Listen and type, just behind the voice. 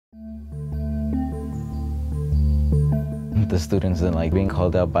the students and like being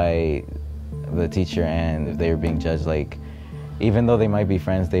called out by the teacher, and if they were being judged, like even though they might be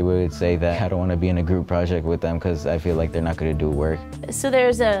friends, they would say that I don't want to be in a group project with them because I feel like they're not going to do work. So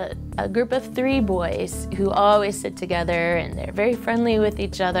there's a group of 3 boys who always sit together, and they're very friendly with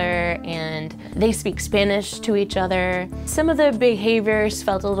each other, and they speak Spanish to each other. Some of the behaviors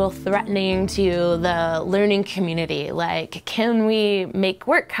felt a little threatening to the learning community, like, can we make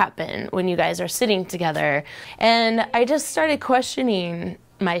work happen when you guys are sitting together? And I just started questioning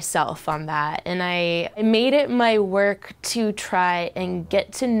myself on that, and I made it my work to try and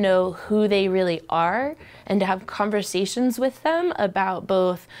get to know who they really are and to have conversations with them about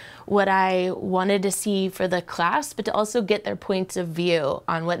both what I wanted to see for the class, but to also get their points of view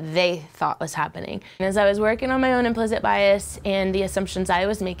on what they thought was happening. And as I was working on my own implicit bias and the assumptions I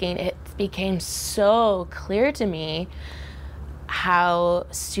was making, it became so clear to me how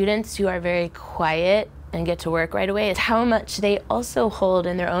students who are very quiet and get to work right away is how much they also hold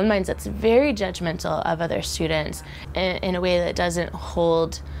in their own minds that's very judgmental of other students in a way that doesn't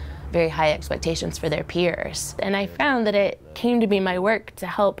hold very high expectations for their peers. And I found that it came to be my work to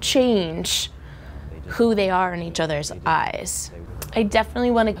help change who they are in each other's eyes. I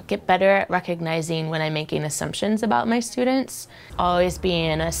definitely want to get better at recognizing when I'm making assumptions about my students, always be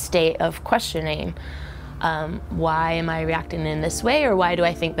in a state of questioning. Why am I reacting in this way, or why do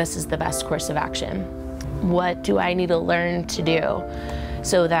I think this is the best course of action? What do I need to learn to do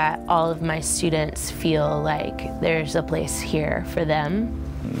so that all of my students feel like there's a place here for them?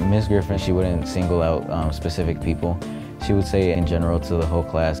 Ms. Griffin, she wouldn't single out specific people. She would say in general to the whole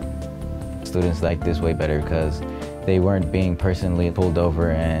class, students like this way better because they weren't being personally pulled over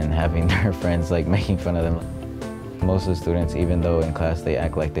and having their friends like making fun of them. Most of the students, even though in class they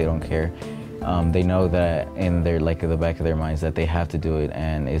act like they don't care, they know that in their the back of their minds that they have to do it,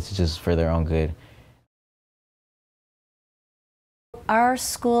 and it's just for their own good. Our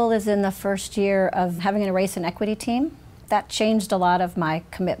school is in the first year of having a race and equity team. That changed a lot of my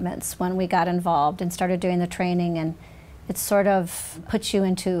commitments when we got involved and started doing the training, and it sort of puts you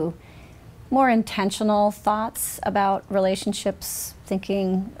into more intentional thoughts about relationships,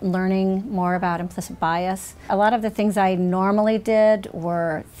 thinking, learning more about implicit bias. A lot of the things I normally did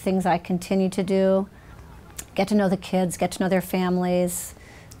were things I continue to do. Get to know the kids, get to know their families,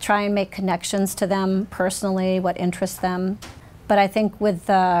 try and make connections to them personally, what interests them. But I think with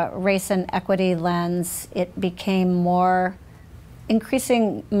the race and equity lens, it became more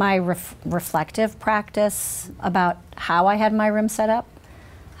increasing my reflective practice about how I had my room set up,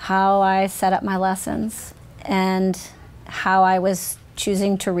 how I set up my lessons, and how I was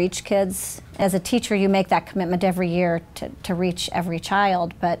choosing to reach kids. As a teacher, you make that commitment every year to reach every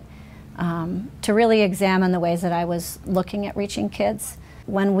child, but to really examine the ways that I was looking at reaching kids.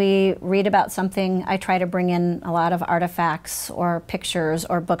 When we read about something, I try to bring in a lot of artifacts or pictures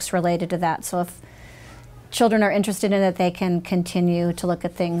or books related to that. So if children are interested in it, they can continue to look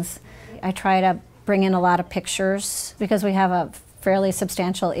at things. I try to bring in a lot of pictures because we have a fairly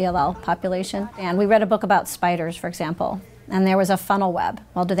substantial ELL population. And we read a book about spiders, for example, and there was a funnel web.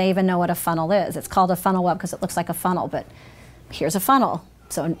 Well, do they even know what a funnel is? It's called a funnel web because it looks like a funnel, but here's a funnel.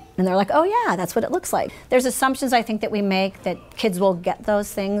 So, and they're like, oh yeah, that's what it looks like. There's assumptions I think that we make that kids will get those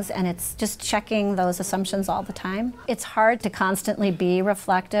things, and it's just checking those assumptions all the time. It's hard to constantly be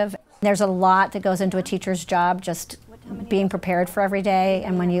reflective. There's a lot that goes into a teacher's job, just being prepared for every day,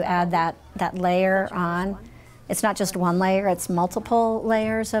 and when you add that layer on, it's not just one layer, it's multiple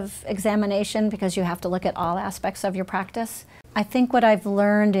layers of examination because you have to look at all aspects of your practice. I think what I've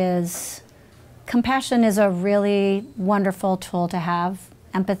learned is compassion is a really wonderful tool to have.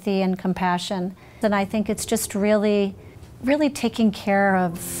 Empathy and compassion. And I think it's just really taking care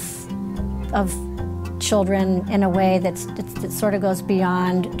of children in a way that sort of goes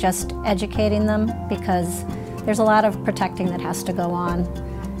beyond just educating them, because there's a lot of protecting that has to go on.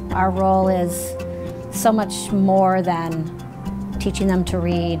 Our role is so much more than teaching them to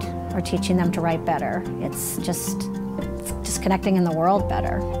read or teaching them to write better. It's just connecting in the world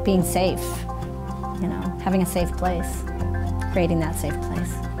better, being safe, you know, having a safe place. Creating that safe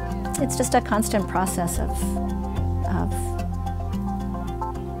place. It's just a constant process of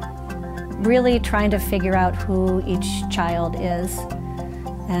really trying to figure out who each child is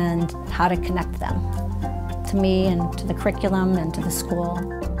and how to connect them to me and to the curriculum and to the school.